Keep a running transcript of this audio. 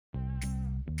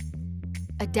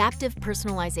Adaptive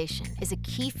personalization is a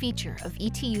key feature of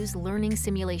ETU's learning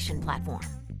simulation platform.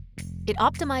 It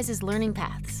optimizes learning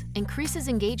paths, increases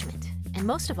engagement, and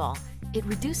most of all, it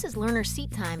reduces learner seat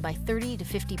time by 30 to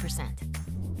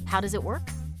 50%. How does it work?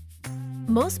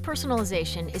 Most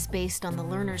personalization is based on the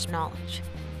learner's knowledge.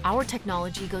 Our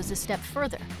technology goes a step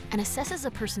further and assesses a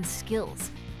person's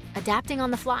skills, adapting on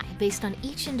the fly based on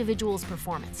each individual's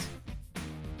performance.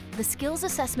 The skills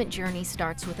assessment journey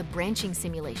starts with a branching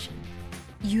simulation.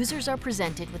 Users are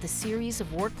presented with a series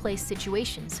of workplace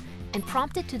situations and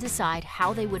prompted to decide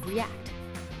how they would react.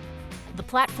 The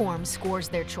platform scores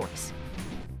their choice.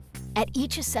 At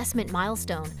each assessment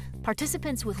milestone,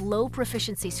 participants with low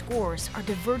proficiency scores are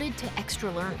diverted to extra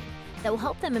learning that will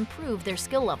help them improve their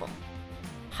skill level.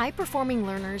 High-performing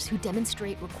learners who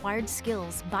demonstrate required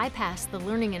skills bypass the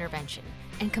learning intervention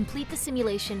and complete the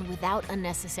simulation without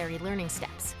unnecessary learning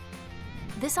steps.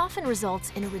 This often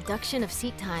results in a reduction of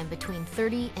seat time between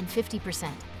 30 and 50%,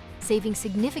 saving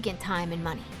significant time and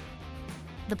money.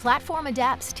 The platform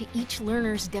adapts to each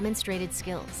learner's demonstrated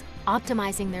skills,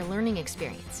 optimizing their learning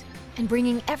experience and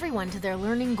bringing everyone to their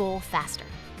learning goal faster.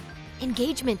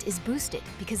 Engagement is boosted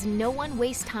because no one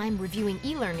wastes time reviewing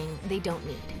e-learning they don't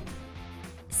need.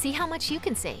 See how much you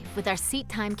can save with our seat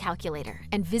time calculator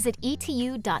and visit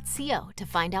etu.co to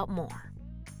find out more.